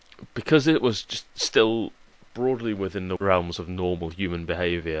because it was just still broadly within the realms of normal human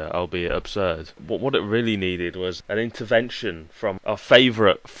behaviour, albeit absurd. What it really needed was an intervention from our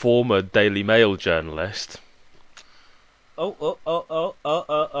favourite former Daily Mail journalist. Would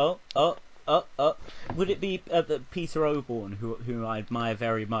it be Peter Oborne, whom I admire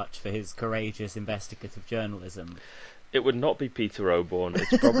very much for his courageous investigative journalism? It would not be Peter Oborne.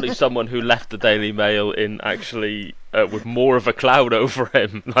 It's probably someone who left the Daily Mail in actually with more of a cloud over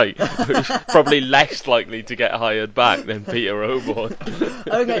him, like who's probably less likely to get hired back than Peter Oborne.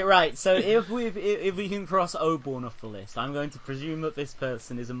 Okay, right. So if we can cross Oborne off the list, I'm going to presume that this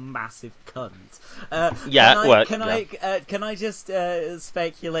person is a massive cunt. Can I just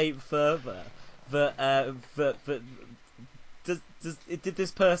speculate further that did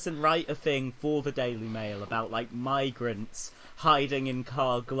this person write a thing for the Daily Mail about like migrants hiding in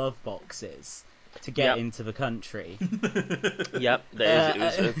car glove boxes to get into the country? Yep, it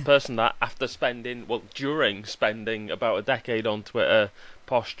was a person that during spending about a decade on Twitter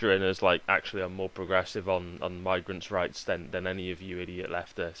posturing as like, actually I'm more progressive on migrants' rights than any of you idiot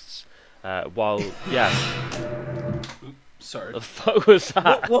leftists. Sorry. The fuck was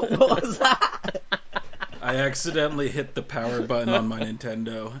that? What was that? I accidentally hit the power button on my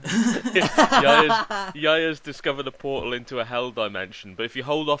Nintendo. Yaya's discovered a portal into a hell dimension, but if you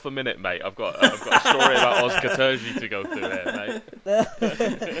hold off a minute, mate, I've got a story about Oz Katerji to go through here, mate.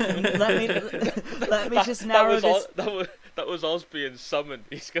 let me just narrow this. That was Oz being summoned.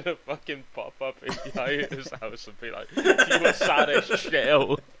 He's gonna fucking pop up in Yaya's house and be like, "You were sad as shit."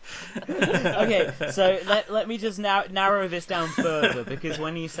 Okay, so let me just narrow this down further, because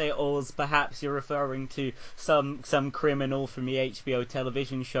when you say Oz, perhaps you're referring to some criminal from the HBO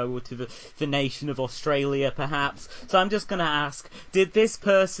television show, or to the nation of Australia, perhaps. So I'm just going to ask, did this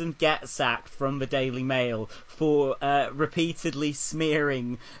person get sacked from the Daily Mail for repeatedly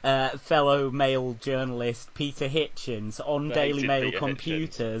smearing fellow Mail journalist Peter Hitchens on Daily Mail Peter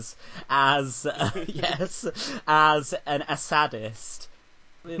computers as as a sadist?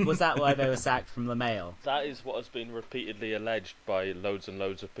 Was that why they were sacked from the Mail? That is what has been repeatedly alleged by loads and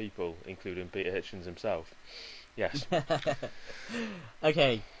loads of people, including Peter Hitchens himself. Yes.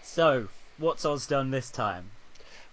 Okay, so what's Oz done this time?